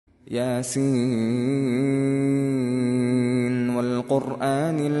ياسين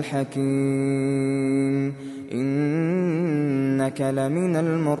والقرآن الحكيم إنك لمن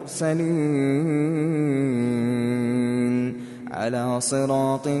المرسلين على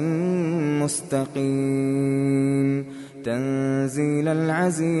صراط مستقيم تنزيل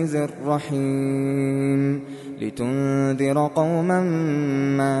العزيز الرحيم لتنذر قوما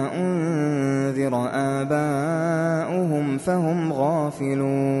ما أنذر آباؤهم فهم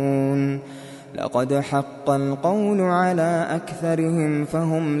غافلون لقد حق القول على أكثرهم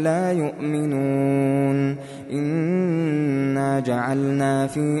فهم لا يؤمنون إنا جعلنا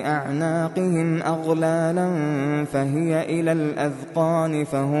في أعناقهم أغلالا فهي إلى الأذقان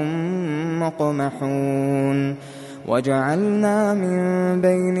فهم مقمحون وجعلنا من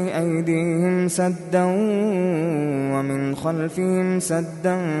بين أيديهم سدا ومن خلفهم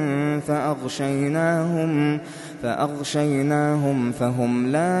سدا فأغشيناهم فهم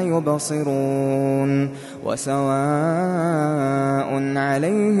لا يبصرون وسواء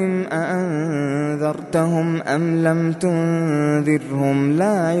عليهم أأنذرتهم أم لم تنذرهم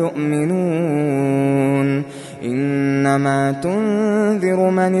لا يؤمنون إنما تنذر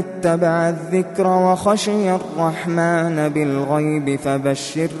من اتبع الذكر وخشي الرحمن بالغيب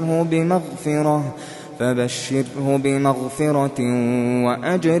فبشره بمغفرة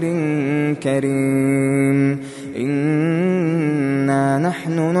وأجر كريم إنا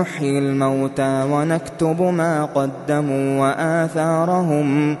نحن نحيي الموتى ونكتب ما قدموا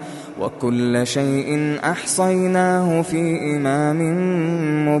وآثارهم وكل شيء أحصيناه في إمام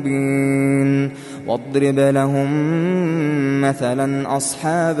مبين واضرب لهم مثلا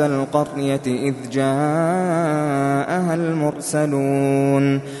أصحاب القرية إذ جاءها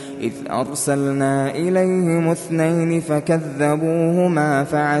المرسلون إذ أرسلنا إليهم 2 فكذبوهما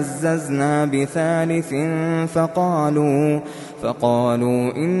فعززنا بثالث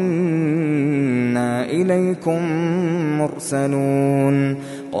فقالوا إنا إليكم مرسلون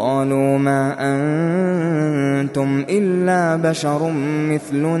قالوا ما أنتم إلا بشر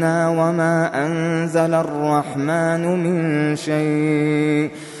مثلنا وما أنزل الرحمن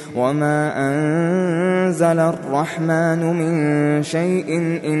من شيء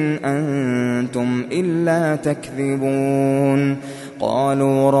إن أنتم إلا تكذبون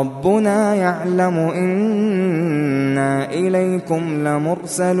قالوا ربنا يعلم إنا إليكم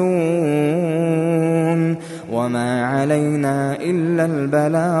لمرسلون وما علينا إلا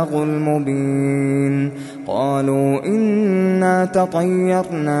البلاغ المبين قالوا إنا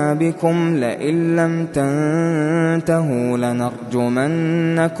تطيرنا بكم لئن لم تنتهوا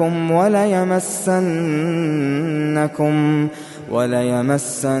لنرجمنكم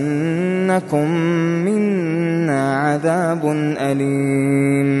وليمسنكم منا عذاب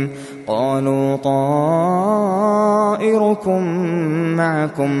أليم قالوا طائركم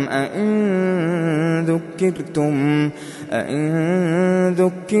معكم أئن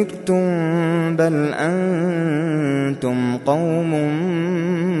ذكرتم بل أنتم قوم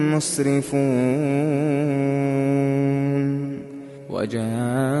مسرفون وجاء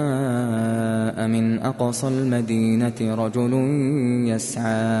من أقصى المدينة رجل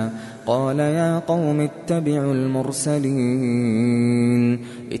يسعى قال يا قوم اتبعوا المرسلين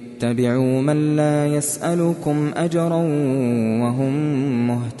اتبعوا من لا يسألكم أجرا وهم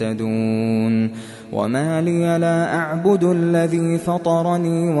مهتدون وما لي لا أعبد الذي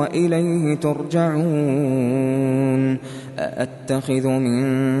فطرني وإليه ترجعون أأتخذ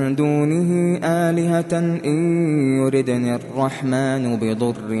من دونه آلهة إن يردني الرحمن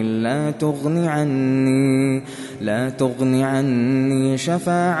بضر لا تغن عني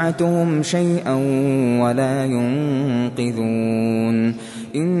شفاعتهم شيئا ولا ينقذون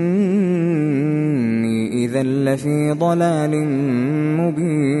إني إذا لفي ضلال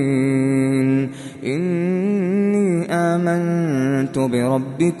مبين إني آمنت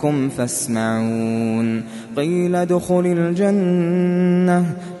بربكم فاسمعون قيل ادخل الجنة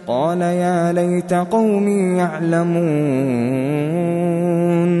قال يا ليت قومي يعلمون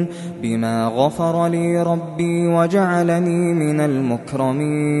بما غفر لي ربي وجعلني من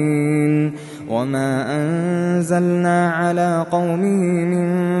المكرمين وما أنزلنا على قومه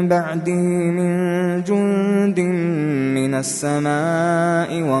من بعده من جند من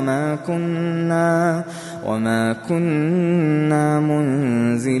السماء وما كنا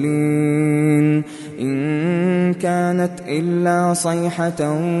منزلين إن كانت إلا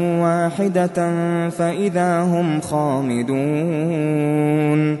صيحة واحدة فإذا هم خامدون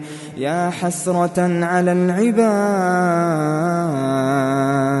يا حسرة على العباد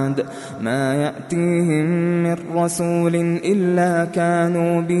ما يأتيهم من رسول إلا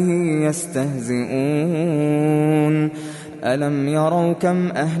كانوا به يستهزئون ألم يروا كم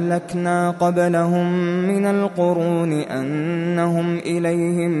أهلكنا قبلهم من القرون أنهم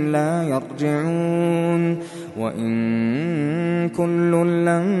إليهم لا يرجعون وإن كل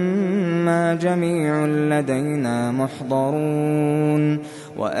لما جميع لدينا محضرون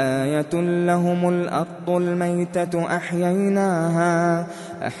وآية لهم الأرض الميتة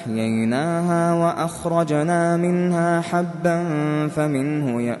أحييناها وأخرجنا منها حبا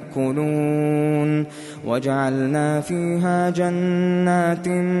فمنه يأكلون وجعلنا فيها جنات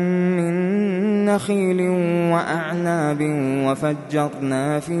من نخيل وأعناب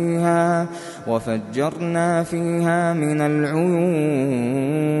وفجرنا فيها من العيون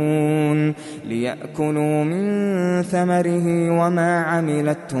ليأكلوا من ثمره وما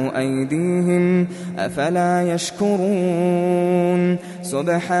عملته أيديهم أفلا يشكرون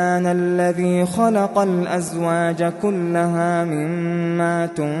سبحان الذي خلق الأزواج كلها مما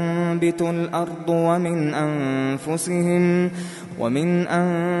تنبت الأرض ومن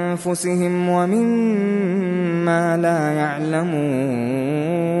أنفسهم ومما لا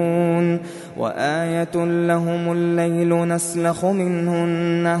يعلمون وآية لهم الليل نسلخ منه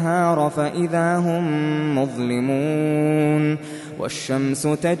النهار فإذا هم مظلمون والشمس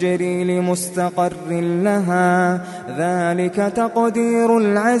تجري لمستقر لها ذلك تقدير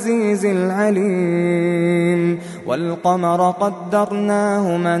العزيز العليم والقمر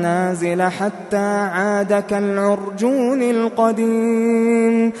قدرناه منازل حتى عاد كالعرجون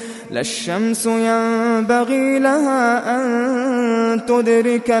القديم لا الشمس ينبغي لها أن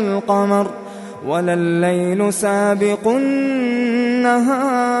تدرك القمر ولا الليل سابق النهار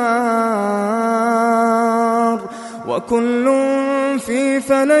وكل في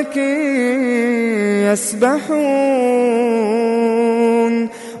فلك يسبحون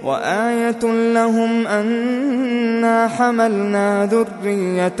وآية لهم أنا حملنا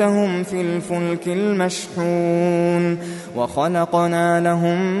ذريتهم في الفلك المشحون وخلقنا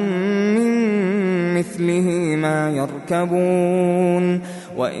لهم من مثله ما يركبون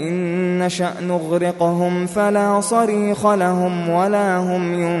وإن نشأ نغرقهم فلا صريخ لهم ولا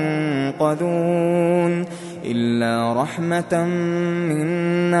هم ينقذون إلا رحمة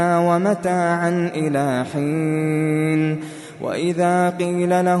منا ومتاعا إلى حين وإذا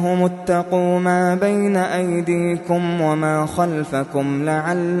قيل لهم اتقوا ما بين أيديكم وما خلفكم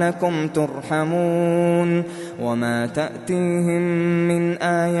لعلكم ترحمون وما تأتيهم من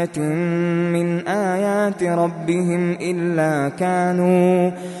آية من آيات ربهم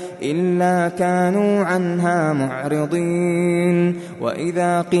إلا كانوا عنها معرضين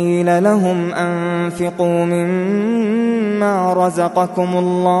وإذا قيل لهم أنفقوا مما رزقكم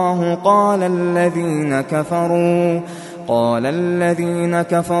الله قال الذين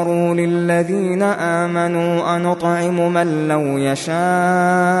كفروا للذين آمنوا أنطعم من لو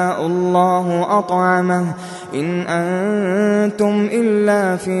يشاء الله أطعمه إن أنتم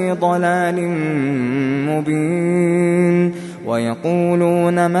إلا في ضلال مبين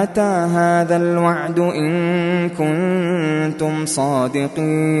ويقولون متى هذا الوعد إن كنتم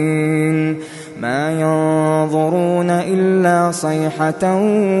صادقين ما ينظرون إلا صيحة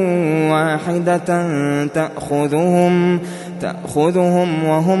واحدة تأخذهم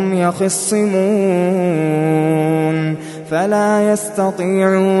وهم يخصمون فلا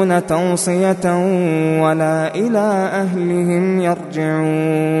يستطيعون توصية ولا إلى أهلهم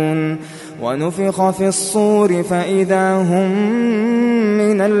يرجعون ونفخ في الصور فإذا هم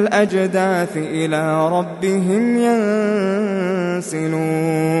من الأجداث إلى ربهم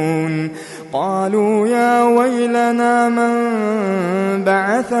ينسلون قالوا يا ويلنا من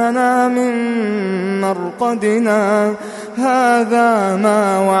بعثنا من مرقدنا هذا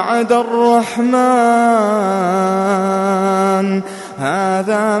ما وعد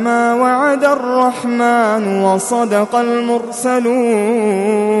الرحمن وصدق المرسلون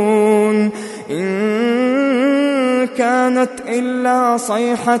إن كانت إلا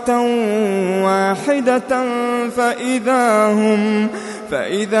صيحة واحدة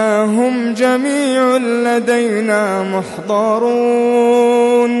فإذا هم جميع لدينا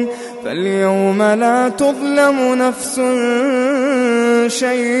محضرون فاليوم لا تظلم نفس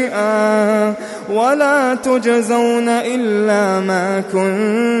شيئا ولا تجزون إلا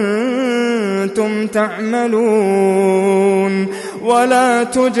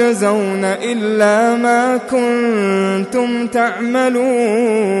ما كنتم تعملون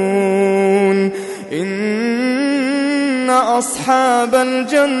إن أصحاب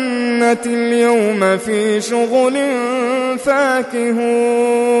الجنة اليوم في شغل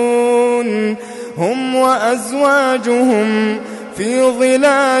فاكهون هم وأزواجهم في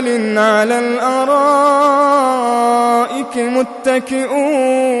ظلال على الأرائك متكئون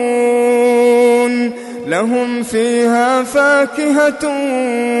لهم فيها فاكهة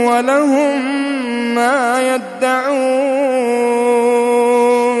ولهم ما يدعون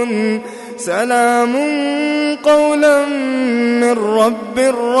سلام قولا من رب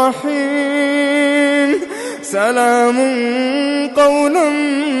رحيم سلام قولا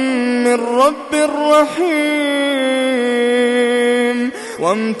من رب رحيم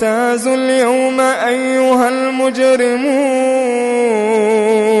وامتازوا اليوم أيها المجرمون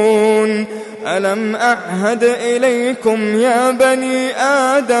ألم أعهد إليكم يا بني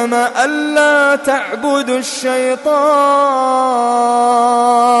آدم ألا تعبدوا الشيطان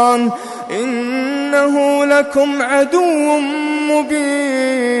إنه لكم عدو مبين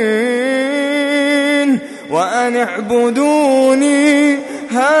وأن اعبدوني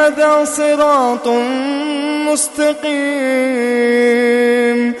هذا صراط مستقيم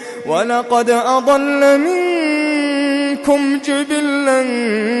ولقد أضل منكم جبلا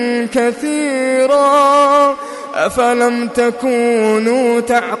كثيرا أفلم تكونوا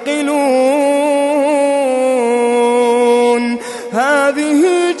تعقلون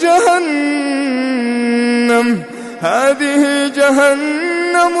هذه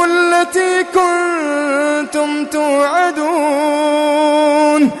جهنم التي كنتم توعدون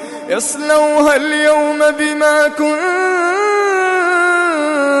اصلوها اليوم بما كنتم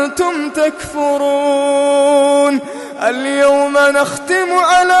تكفرون اليوم نختم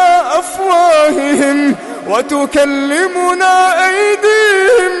على أفواههم وتكلمنا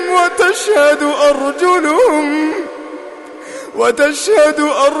أيديهم وتشهد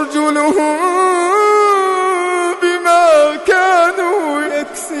أرجلهم بما كانوا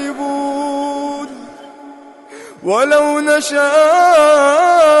يكسبون ولو نشاء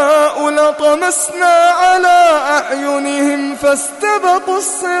لطمسنا على أعينهم فاستبقوا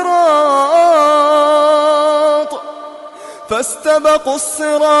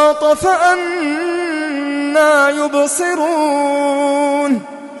الصراط فأنى يبصرون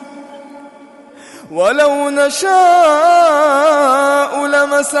ولو نشاء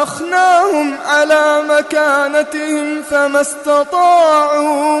لمسخناهم على مكانتهم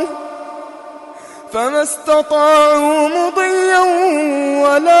فما استطاعوا مضيا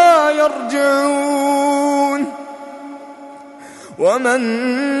ولا يرجعون ومن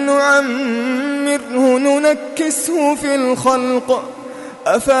نعمره ننكسه في الخلق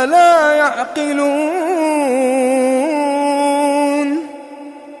أفلا يعقلون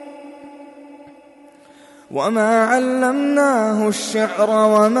وما علمناه الشعر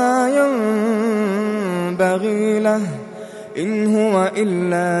وما ينبغي له إن هو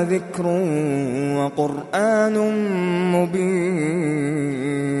إلا ذكر وقرآن مبين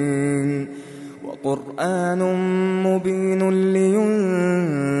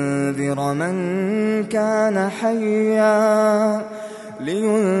لينذر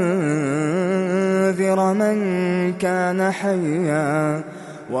من كان حيا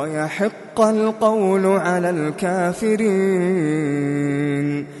ويحق القول على الكافرين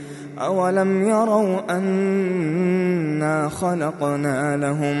أولم يروا أنا خلقنا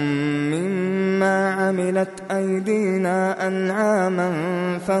لهم مما عملت أيدينا أنعاما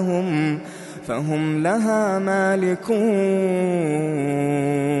فهم لها مالكون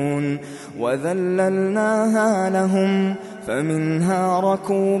وذللناها لهم فمنها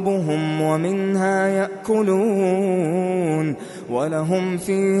ركوبهم ومنها يأكلون ولهم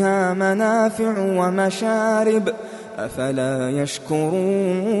فيها منافع ومشارب أفلا يشكرون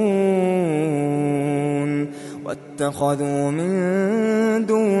واتخذوا من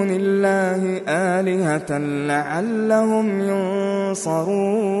دون الله آلهة لعلهم ينصرون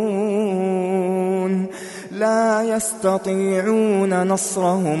لا يستطيعون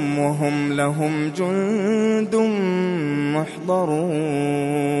نصرهم وهم لهم جند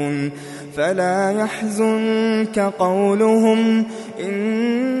محضرون فلا يحزنك قولهم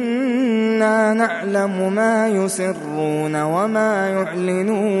إنا نعلم ما يسرون وما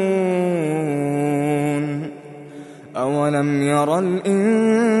يعلنون أولم يرى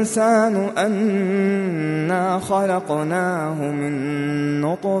الإنسان أنا خلقناه من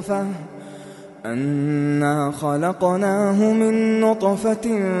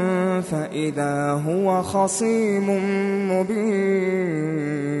نطفة فإذا هو خصيم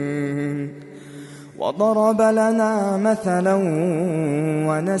مبين وضرب لنا مثلا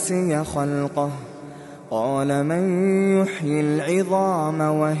ونسي خلقه قال من يحيي العظام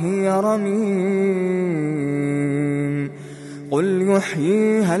وهي رميم قل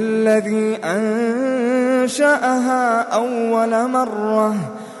يحييها الذي أنشأها أول مرة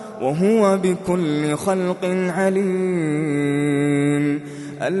وهو بكل خلق عليم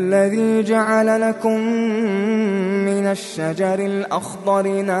الذي جعل لكم من الشجر الأخضر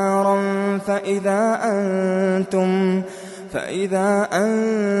نارا فإذا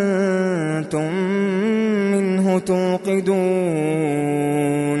أنتم منه توقدون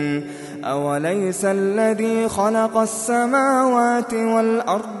أوليس الذي خلق السماوات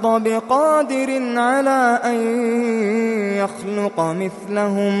والأرض بقادر على أن يخلق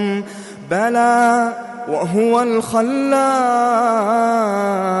مثلهم بلى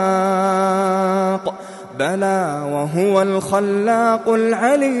وهو الخلاق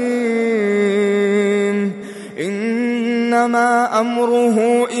العليم إنما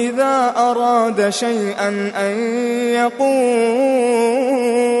أمره إذا أراد شيئا أن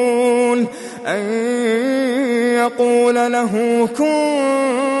يقول له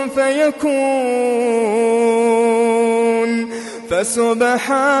كن فيكون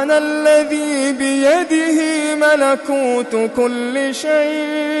فسبحان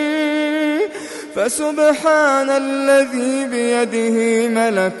الذي بيده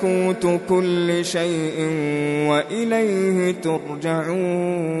ملكوت كل شيء وإليه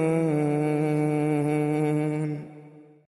ترجعون.